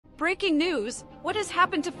Breaking news! What has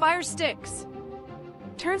happened to Fire Sticks?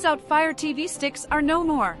 Turns out Fire TV Sticks are no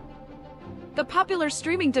more. The popular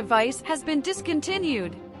streaming device has been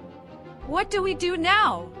discontinued. What do we do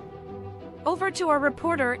now? Over to our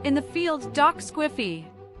reporter in the field, Doc Squiffy.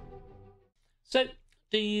 So,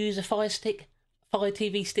 do you use a Fire Stick? Fire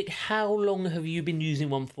TV Stick? How long have you been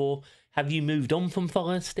using one for? Have you moved on from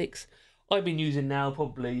Fire Sticks? I've been using now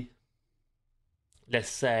probably, let's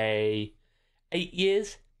say, 8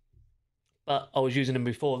 years. But I was using them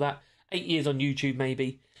before that. 8 years on YouTube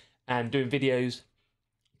maybe. And doing videos,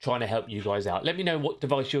 trying to help you guys out. Let me know what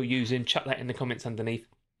device you're using. Chuck that in the comments underneath.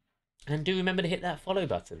 And do remember to hit that follow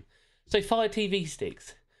button. So Fire TV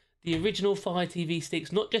Sticks. The original Fire TV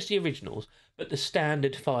Sticks, not just the originals, but the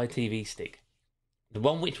standard Fire TV Stick. The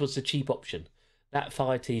one which was the cheap option. That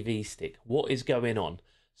Fire TV Stick. What is going on?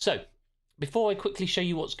 So, before I quickly show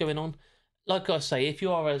you what's going on, like I say, if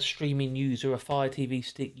you are a streaming user, a Fire TV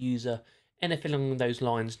Stick user, anything along those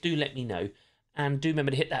lines, do let me know. And do remember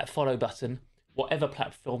to hit that follow button, whatever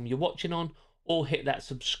platform you're watching on, or hit that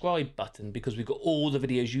subscribe button, because we've got all the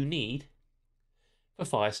videos you need for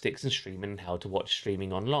Fire Sticks and streaming and how to watch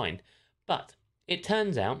streaming online. But it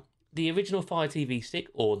turns out the original Fire TV Stick,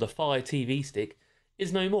 or the Fire TV Stick,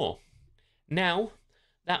 is no more. Now,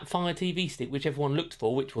 that Fire TV Stick, which everyone looked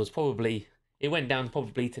for, which was probably, it went down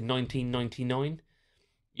probably to 1999,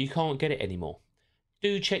 you can't get it anymore.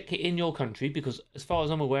 Do check it in your country, because as far as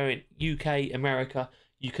I'm aware, in UK, America,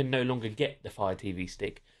 you can no longer get the Fire TV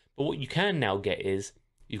Stick. But what you can now get is,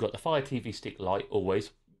 you've got the Fire TV Stick Lite, always.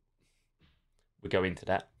 We'll go into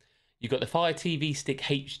that. You've got the Fire TV Stick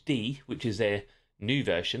HD, which is their new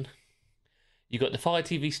version. You've got the Fire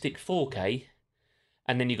TV Stick 4K,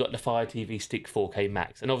 and then you've got the Fire TV Stick 4K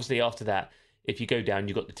Max. And obviously after that, if you go down,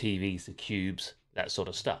 you've got the TVs, the cubes, that sort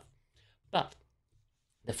of stuff. But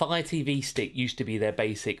the Fire TV Stick used to be their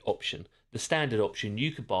basic option. The standard option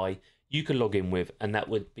you could buy, you could log in with, and that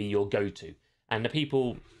would be your go-to. And the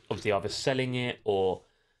people, obviously either selling it or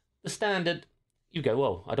the standard, you go,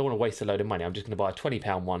 well, I don't want to waste a load of money. I'm just going to buy a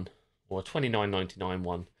 £20 one or a $29.99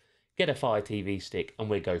 one, get a Fire TV Stick, and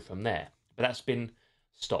we'll go from there. But that's been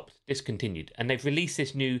stopped, discontinued. And they've released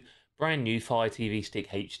this brand new Fire TV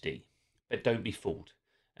Stick HD. But don't be fooled,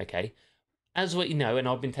 okay? As what you know, and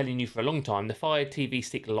I've been telling you for a long time, the Fire TV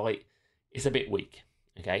Stick Lite is a bit weak,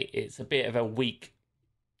 okay? It's a bit of a weak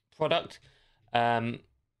product.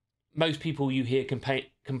 Most people you hear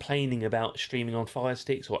complaining about streaming on Fire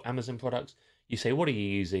Sticks or Amazon products, you say, what are you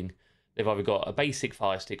using? They've either got a basic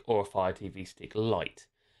Fire Stick or a Fire TV Stick Lite.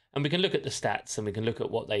 And we can look at the stats and we can look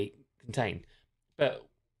at what they contain. But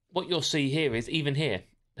what you'll see here is, even here,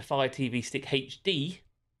 the Fire TV Stick HD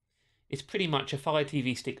is pretty much a Fire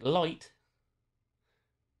TV Stick Lite,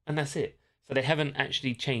 and that's it. So they haven't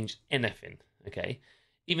actually changed anything, okay?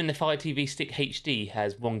 Even the Fire TV Stick HD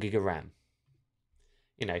has 1 gig of RAM.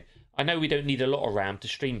 You know, I know we don't need a lot of RAM to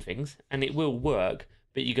stream things, and it will work,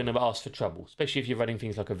 but you're going to ask for trouble, especially if you're running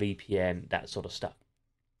things like a VPN, that sort of stuff.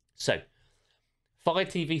 So, Fire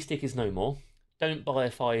TV Stick is no more. Don't buy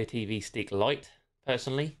a Fire TV Stick Lite,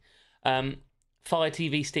 personally. Fire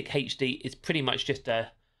TV Stick HD is pretty much just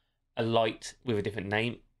a Lite with a different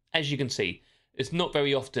name. As you can see, it's not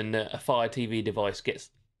very often that a Fire TV device gets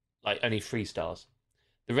like only 3 stars.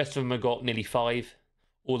 The rest of them have got nearly 5,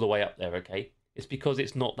 all the way up there, okay? It's because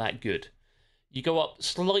it's not that good. You go up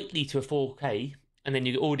slightly to a 4K, and then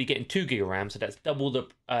you're already getting 2 gig of RAM, so that's double the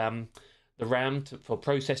RAM for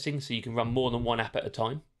processing, so you can run more than one app at a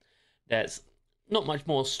time. There's not much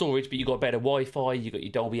more storage, but you've got better Wi-Fi, you've got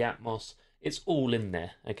your Dolby Atmos. It's all in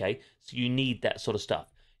there, okay? So you need that sort of stuff.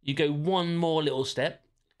 You go one more little step,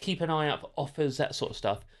 keep an eye out for offers, that sort of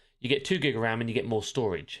stuff. You get 2 gig of RAM and you get more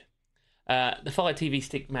storage. The Fire TV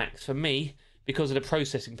Stick Max, for me, because of the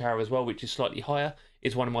processing power as well, which is slightly higher,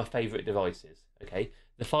 is one of my favourite devices, okay?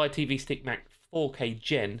 The Fire TV Stick Max 4K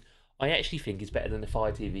Gen, I actually think is better than the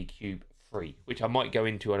Fire TV Cube 3, which I might go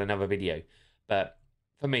into on another video. But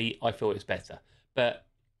for me, I feel it's better. But,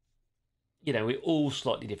 you know, we're all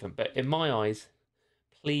slightly different. But in my eyes,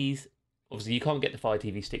 please, obviously you can't get the Fire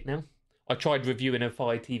TV Stick now. I tried reviewing a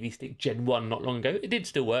Fire TV Stick Gen 1 not long ago. It did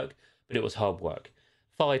still work, but it was hard work.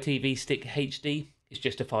 Fire TV Stick HD is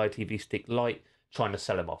just a Fire TV Stick Lite, trying to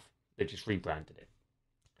sell them off. They just rebranded it.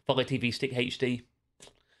 Fire TV Stick HD,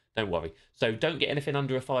 don't worry. So don't get anything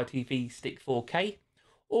under a Fire TV Stick 4K,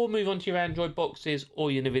 or move on to your Android boxes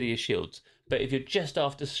or your Nvidia Shields. But if you're just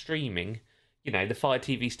after streaming, you know, the Fire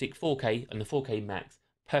TV Stick 4K and the 4K Max,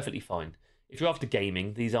 perfectly fine. If you're after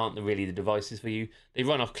gaming, these aren't really the devices for you. They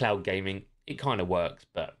run off cloud gaming. It kind of works,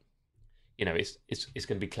 but you know, it's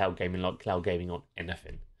going to be cloud gaming like cloud gaming on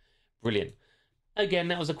anything. Brilliant. Again,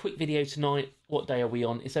 that was a quick video tonight. What day are we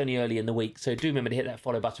on? It's only early in the week, so do remember to hit that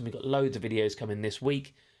follow button. We've got loads of videos coming this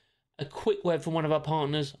week. A quick word from one of our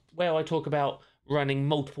partners where I talk about running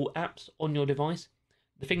multiple apps on your device.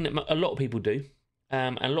 The thing that a lot of people do,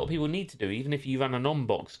 and a lot of people need to do, even if you run an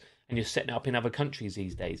on-box and you're setting it up in other countries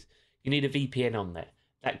these days, you need a VPN on there.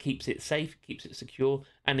 That keeps it safe, keeps it secure,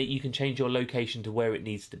 and that you can change your location to where it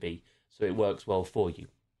needs to be so it works well for you.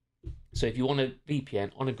 So if you want a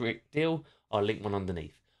VPN on a great deal, I'll link one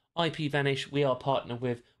underneath. IPVanish, we are partnered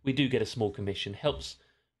with. We do get a small commission, helps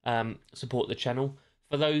support the channel.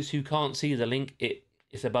 For those who can't see the link,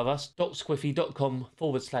 it's above us.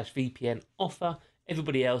 docsquiffy.com/VPN offer.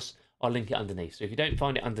 Everybody else, I'll link it underneath. So if you don't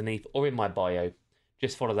find it underneath or in my bio,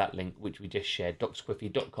 just follow that link, which we just shared,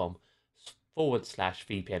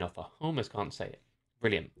 docsquiffy.com/VPN offer. I almost can't say it.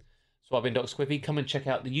 Brilliant. So I've been Doc Squiffy. Come and check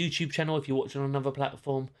out the YouTube channel if you're watching on another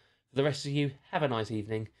platform. For the rest of you, have a nice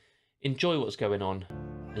evening. Enjoy what's going on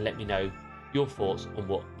and let me know your thoughts on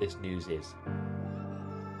what this news is.